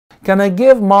Can I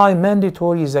give my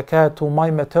mandatory zakat to my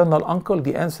maternal uncle?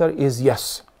 The answer is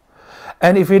yes.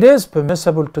 And if it is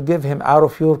permissible to give him out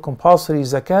of your compulsory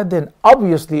zakat, then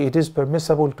obviously it is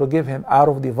permissible to give him out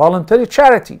of the voluntary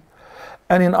charity.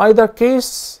 And in either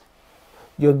case,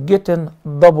 you're getting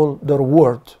double the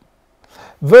reward.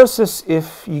 Versus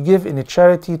if you give in a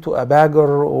charity to a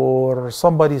beggar or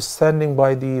somebody standing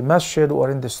by the masjid or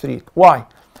in the street. Why?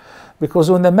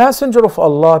 Because when the Messenger of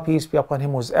Allah, peace be upon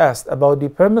him, was asked about the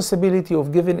permissibility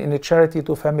of giving in a charity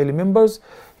to family members,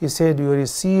 he said, you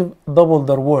receive double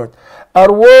the reward. A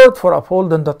reward for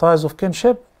upholding the ties of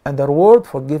kinship and a reward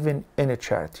for giving in a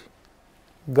charity.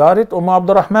 Got it,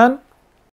 Abdurrahman?